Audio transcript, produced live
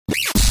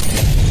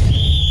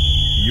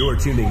You're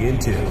tuning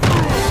into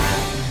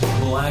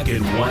Black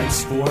and White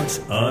Sports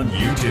on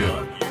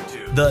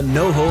YouTube. The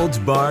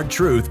no-holds-barred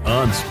truth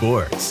on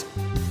sports.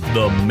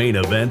 The main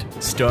event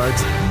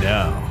starts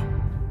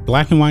now.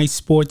 Black and White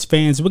sports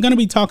fans, we're going to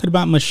be talking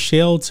about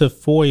Michelle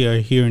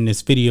Tafoya here in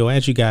this video.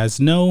 As you guys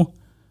know,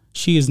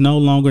 she is no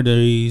longer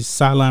the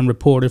sideline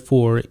reporter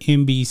for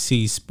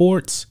NBC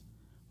Sports.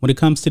 When it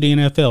comes to the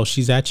NFL,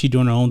 she's actually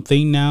doing her own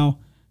thing now.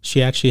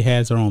 She actually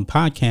has her own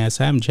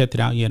podcast. I haven't checked it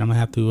out yet. I'm going to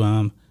have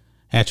to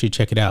actually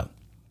check it out.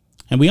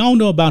 And we all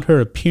know about her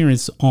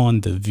appearance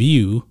on The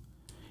View.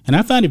 And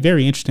I find it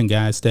very interesting,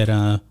 guys,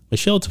 that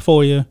Michelle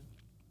Tafoya,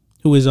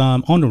 who is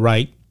on the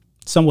right,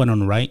 somewhat on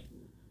the right,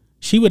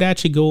 she would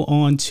actually go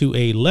on to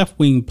a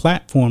left-wing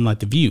platform like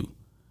The View.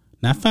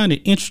 Now, I find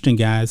it interesting,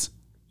 guys.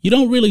 You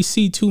don't really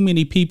see too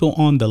many people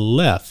on the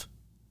left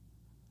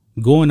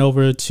going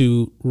over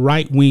to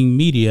right-wing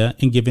media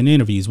and giving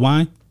interviews.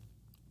 Why?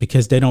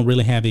 Because they don't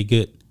really have a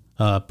good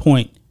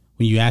point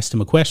when you ask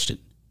them a question.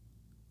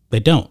 They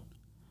don't.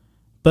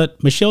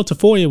 But Michelle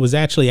Tafoya was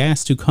actually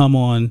asked to come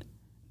on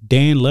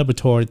Dan Le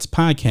Batard's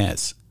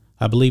podcast.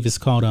 I believe it's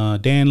called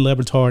Dan Le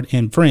Batard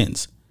and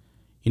Friends.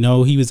 You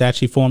know, he was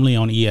actually formerly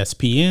on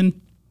ESPN,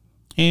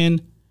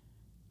 and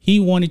he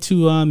wanted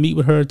to meet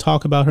with her,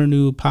 talk about her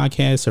new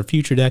podcast, her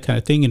future, that kind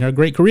of thing, and her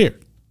great career.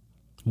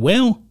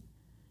 Well,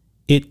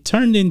 it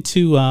turned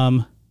into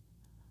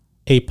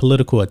a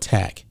political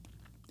attack.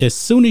 As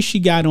soon as she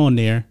got on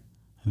there,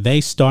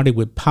 they started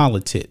with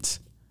politics.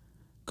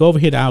 Go over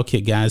here to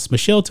Outkick, guys.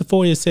 Michelle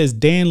Tafoya says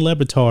Dan Le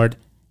Batard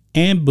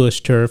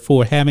ambushed her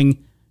for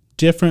having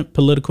different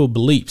political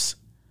beliefs.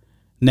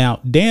 Now,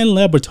 Dan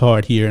Le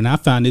Batard here, and I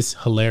find this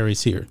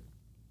hilarious here,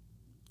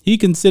 he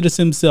considers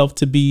himself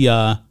to be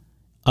a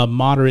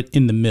moderate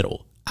in the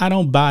middle. I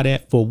don't buy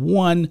that for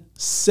 1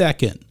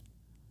 second.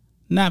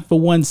 Not for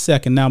 1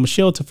 second. Now,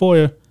 Michelle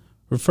Tafoya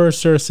refers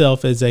to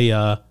herself as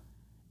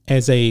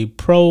a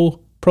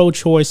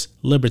pro-choice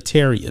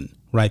libertarian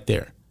right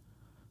there.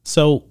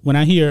 So when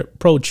I hear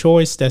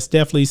pro-choice, that's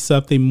definitely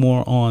something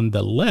more on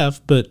the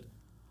left, but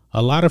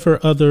a lot of her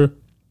other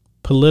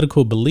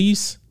political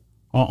beliefs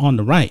are on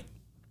the right.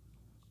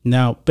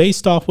 Now,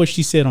 based off what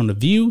she said on The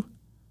View,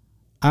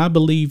 I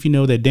believe,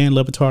 that Dan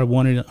Le Batard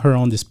wanted her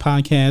on this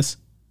podcast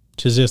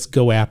to just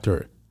go after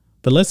her.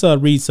 But let's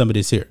read some of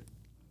this here.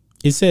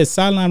 It says,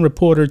 sideline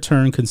reporter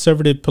turned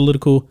conservative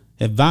political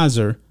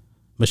advisor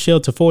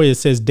Michelle Tafoya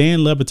says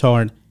Dan Le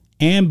Batard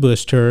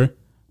ambushed her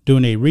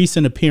during a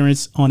recent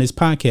appearance on his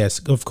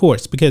podcast. Of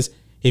course, because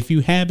if you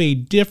have a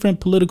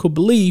different political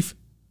belief,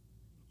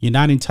 you're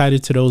not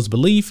entitled to those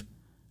beliefs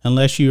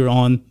unless you're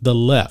on the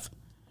left.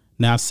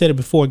 Now, I've said it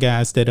before,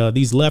 guys, that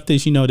these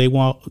leftists,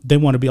 they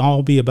want to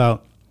all be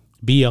about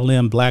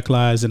BLM, Black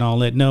Lives, and all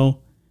that. No,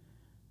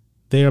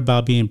 they're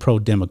about being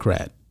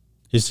pro-Democrat.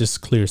 It's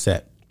just clear as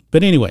that.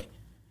 But anyway,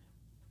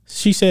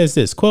 she says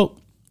this, quote,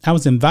 I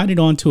was invited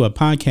onto a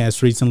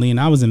podcast recently,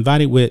 and I was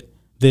invited with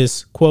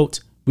this,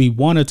 quote, we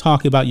want to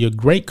talk about your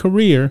great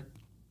career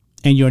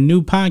and your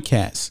new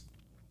podcast.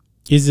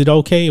 Is it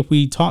okay if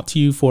we talk to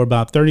you for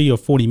about 30 or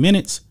 40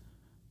 minutes?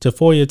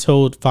 Tafoya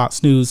told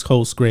Fox News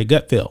host Greg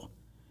Gutfeld.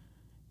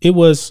 It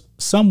was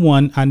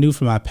someone I knew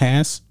from my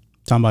past,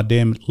 talking about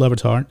Dan Le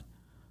Batard,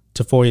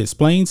 Tafoya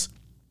explains.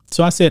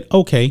 So I said,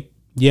 okay,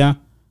 yeah.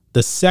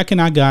 The second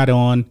I got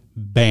on,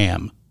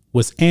 bam,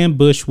 was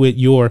ambushed with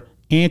your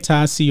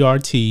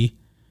anti-CRT,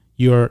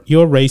 you're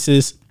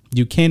racist,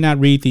 you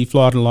cannot read the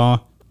Florida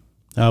law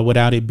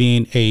without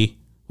being a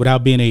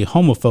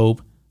homophobe.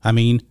 I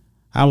mean,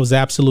 I was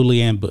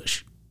absolutely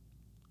ambushed.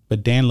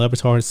 But Dan Le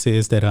Batard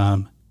says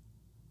that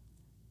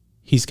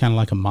he's kind of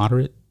like a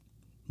moderate.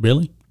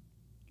 Really?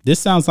 This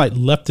sounds like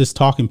leftist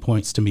talking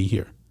points to me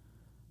here.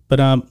 But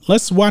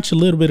let's watch a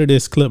little bit of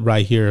this clip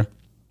right here.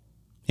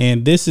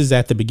 And this is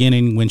at the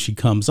beginning when she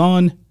comes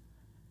on.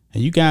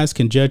 And you guys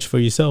can judge for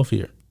yourself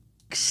here.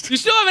 You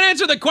still haven't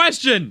answered the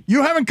question.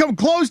 You haven't come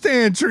close to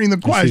answering the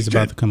question. She's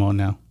about to come on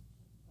now.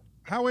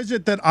 How is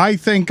it that I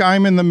think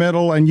I'm in the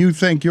middle and you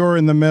think you're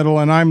in the middle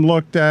and I'm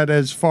looked at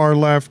as far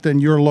left and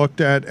you're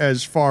looked at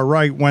as far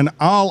right when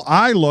all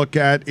I look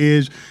at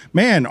is,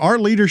 man, our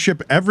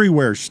leadership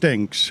everywhere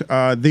stinks.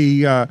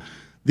 The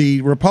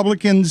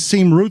Republicans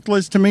seem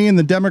ruthless to me and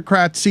the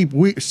Democrats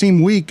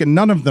seem weak and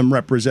none of them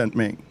represent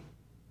me.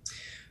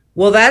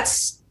 Well,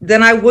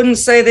 then I wouldn't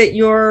say that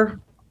you're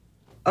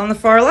on the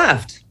far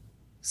left.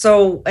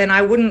 So, and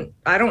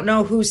I don't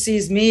know who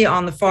sees me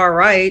on the far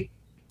right.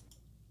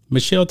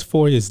 Michelle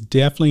Tafoya is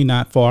definitely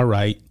not far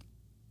right.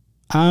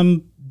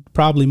 I'm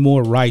probably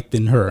more right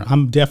than her.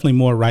 I'm definitely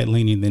more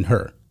right-leaning than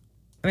her.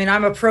 I mean,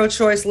 I'm a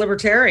pro-choice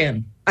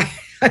libertarian.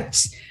 I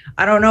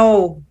don't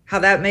know how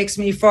that makes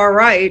me far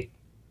right.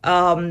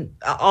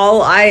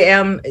 All I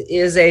am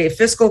is a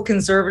fiscal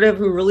conservative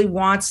who really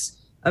wants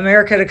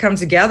America to come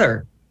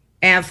together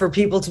and for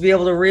people to be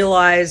able to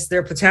realize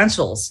their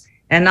potentials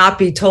and not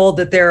be told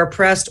that they're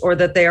oppressed or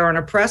that they are an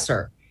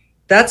oppressor.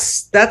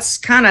 That's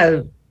kind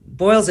of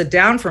boils it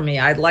down for me.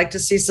 I'd like to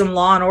see some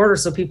law and order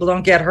so people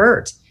don't get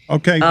hurt.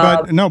 Okay,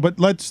 but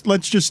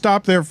let's just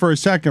stop there for a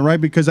second, right?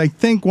 Because I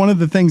think one of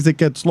the things that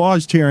gets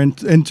lost here,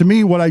 and to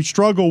me, what I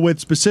struggle with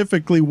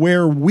specifically,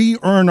 where we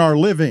earn our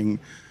living,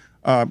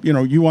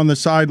 you on the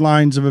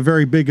sidelines of a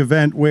very big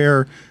event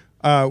where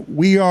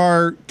we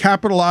are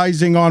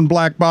capitalizing on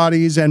black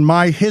bodies and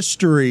my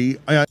history.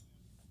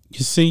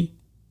 You see,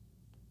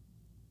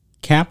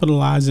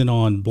 capitalizing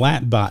on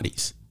black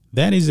bodies.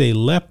 That is a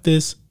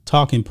leftist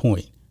talking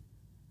point.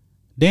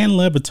 Dan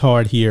Le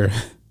Batard here,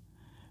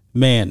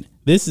 man,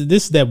 this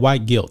is that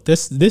white guilt.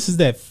 This is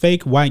that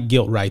fake white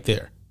guilt right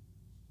there.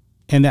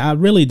 And I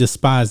really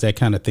despise that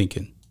kind of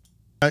thinking.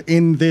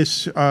 In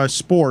this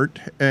sport,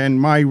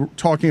 and my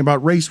talking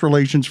about race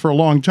relations for a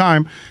long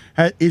time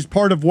is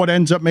part of what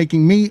ends up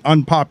making me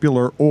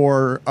unpopular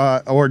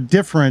or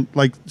different.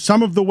 Like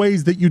some of the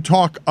ways that you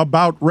talk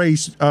about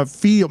race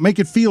make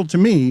it feel to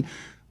me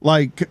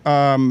like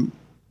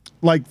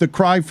the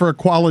cry for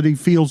equality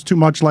feels too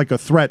much like a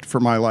threat for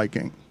my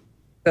liking.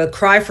 The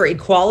cry for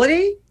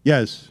equality?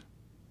 Yes.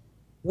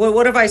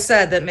 What have I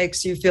said that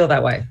makes you feel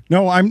that way?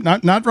 No, I'm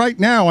not right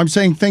now. I'm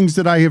saying things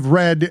that I have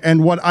read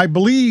and what I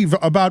believe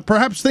about,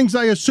 perhaps things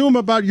I assume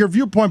about your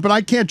viewpoint, but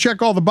I can't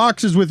check all the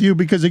boxes with you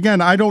because,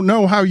 again, I don't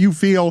know how you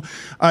feel.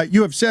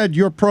 You have said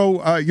you're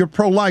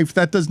pro-life.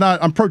 That does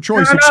not. I'm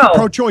pro-choice. No.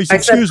 Pro-choice. I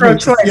said Excuse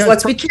pro-choice. me. Yes,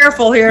 let's be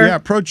careful here. Yeah,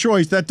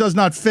 pro-choice. That does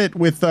not fit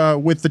with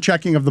the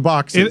checking of the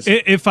boxes.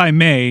 If I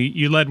may,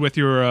 you led with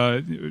your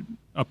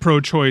a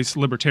pro-choice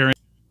libertarian.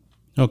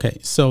 Okay,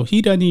 so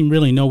he doesn't even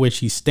really know where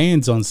she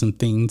stands on some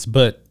things,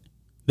 but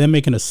they're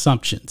making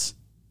assumptions.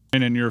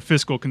 And you're a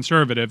fiscal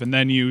conservative, and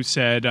then you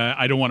said,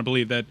 I don't want to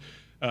believe that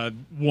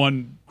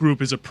one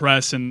group is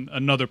oppressed and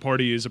another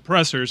party is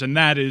oppressors, and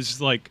that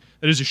is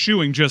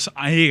eschewing just,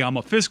 hey, I'm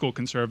a fiscal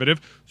conservative.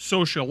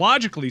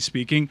 Sociologically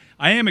speaking,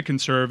 I am a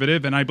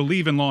conservative, and I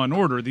believe in law and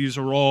order. These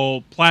are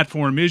all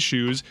platform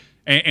issues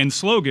and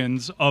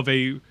slogans of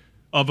a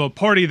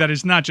party that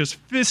is not just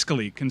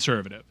fiscally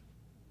conservative.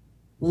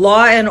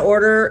 Law and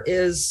order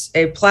is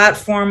a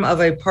platform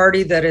of a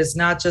party that is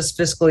not just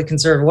fiscally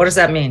conservative. What does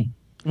that mean?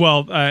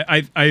 Well,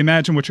 I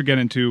imagine what you're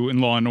getting to in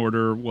law and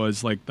order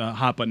was like the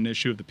hot button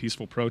issue of the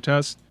peaceful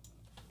protest.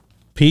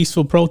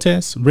 Peaceful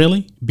protests?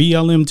 Really?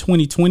 BLM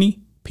 2020?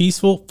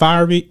 Peaceful?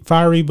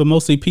 Fiery, but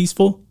mostly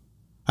peaceful?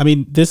 I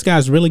mean, this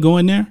guy's really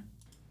going there?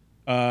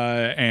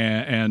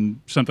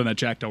 And something that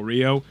Jack Del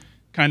Rio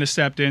kind of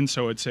stepped in.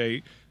 So it's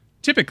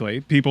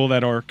typically people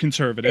that are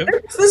conservative.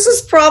 This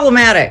is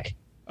problematic.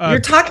 You're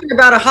talking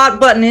about a hot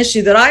button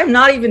issue that I am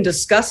not even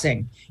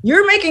discussing.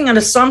 You're making an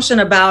assumption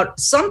about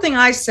something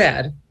I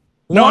said.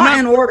 Law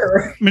and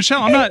order.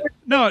 Michelle, I'm not.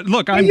 No,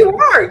 look, I'm. You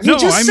are. You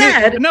just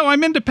said.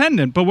 I'm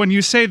independent. But when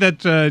you say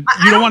that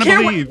you don't want to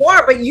believe, what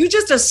you are, but you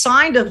just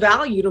assigned a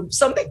value to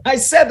something I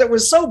said that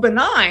was so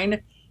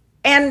benign,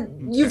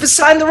 and you've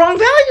assigned the wrong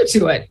value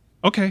to it.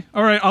 Okay,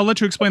 all right. I'll let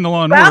you explain the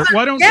law and order.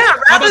 Why don't? Yeah,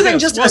 rather than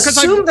just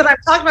assume that I'm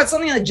talking about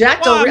something like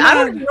Jack Del Rio. I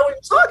don't even know what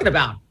you're talking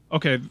about.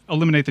 Okay,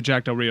 eliminate the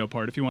Jack Del Rio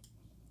part if you want.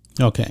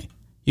 Okay,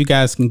 you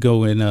guys can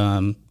go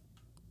and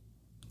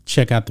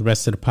check out the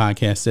rest of the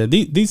podcast.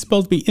 These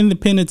supposed to be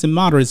independents and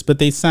moderates, but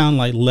they sound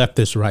like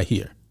leftists right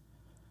here.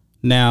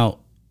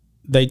 Now,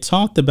 they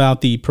talked about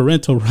the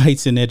parental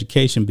rights in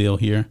education bill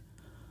here.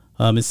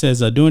 It says,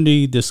 during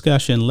the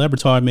discussion, Le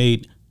Batard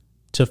made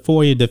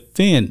Tafoya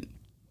defend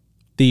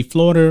the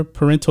Florida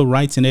parental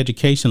rights in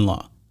education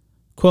law.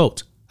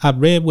 Quote, I've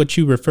read what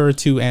you refer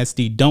to as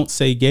the Don't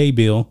Say Gay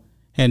bill,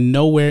 and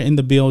nowhere in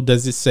the bill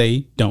does it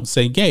say don't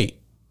say gay.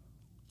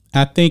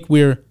 I think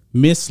we're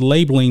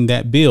mislabeling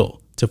that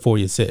bill,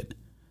 Tafoya said.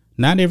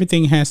 Not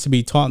everything has to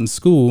be taught in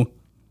school,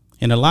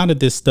 and a lot of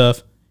this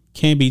stuff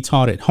can be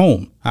taught at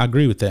home. I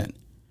agree with that.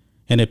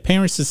 And if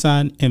parents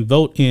decide and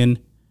vote in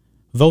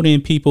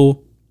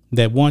people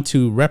that want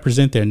to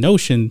represent their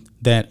notion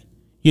that,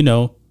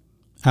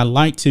 I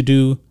like to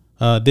do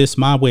this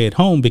my way at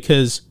home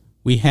because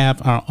we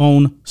have our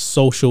own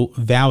social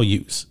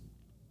values.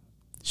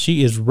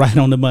 She is right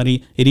on the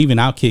money. And even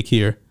Outkick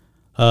here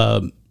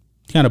kind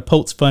of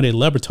pokes fun at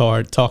Le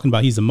Batard, talking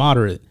about he's a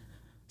moderate.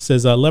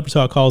 Says Le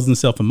Batard calls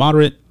himself a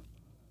moderate.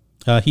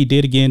 He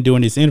did again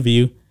during this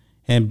interview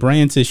and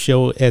brands his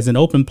show as an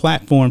open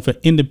platform for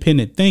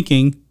independent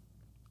thinking.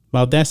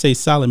 While that's a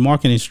solid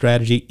marketing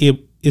strategy,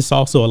 it's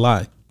also a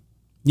lie.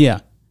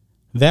 Yeah,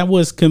 that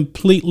was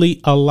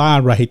completely a lie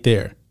right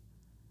there.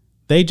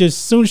 They just,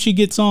 as soon as she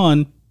gets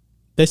on,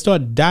 they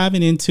start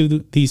diving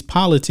into these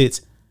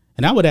politics.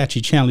 And I would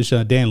actually challenge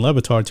Dan Le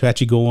Batard to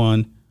actually go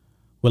on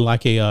with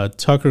like a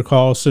Tucker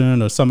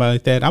Carlson or somebody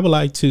like that. I would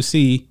like to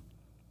see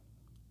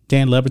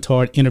Dan Le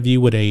Batard interview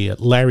with a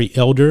Larry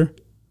Elder,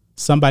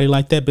 somebody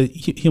like that, but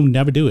he'll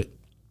never do it.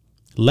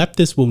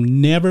 Leftists will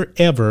never,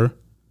 ever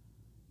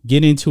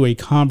get into a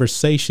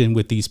conversation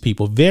with these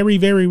people. Very,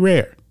 very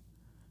rare.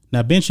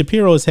 Now, Ben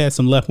Shapiro has had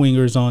some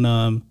left-wingers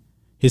on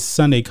his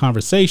Sunday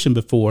Conversation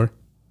before,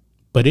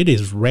 but it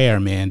is rare,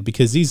 man,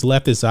 because these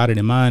leftists are out of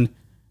their mind.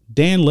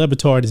 Dan Le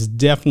Batard is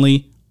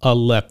definitely a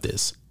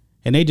leftist.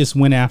 And they just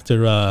went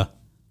after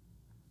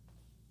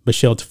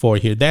Michelle Tafoya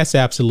here. That's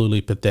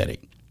absolutely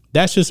pathetic.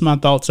 That's just my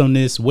thoughts on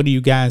this. What do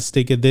you guys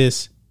think of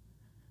this?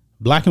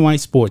 Black and white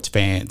sports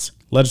fans,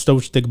 let us know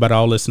what you think about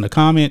all this in the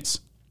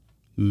comments.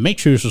 Make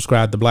sure you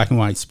subscribe to Black and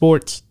White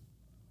Sports,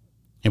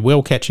 and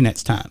we'll catch you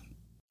next time.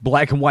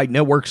 Black and White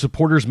Network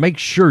supporters, make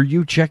sure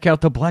you check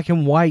out the Black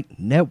and White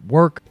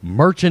Network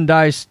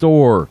merchandise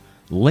store.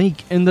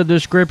 Link in the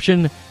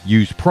description.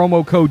 Use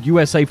promo code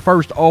USA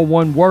First, all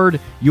one word.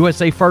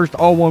 USA First,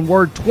 all one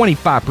word.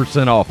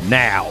 25% off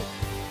now.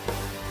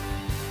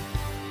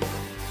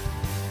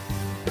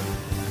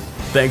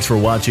 Thanks for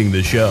watching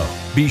the show.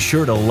 Be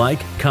sure to like,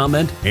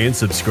 comment, and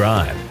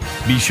subscribe.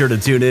 Be sure to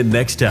tune in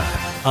next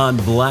time on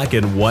Black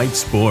and White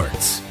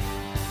Sports.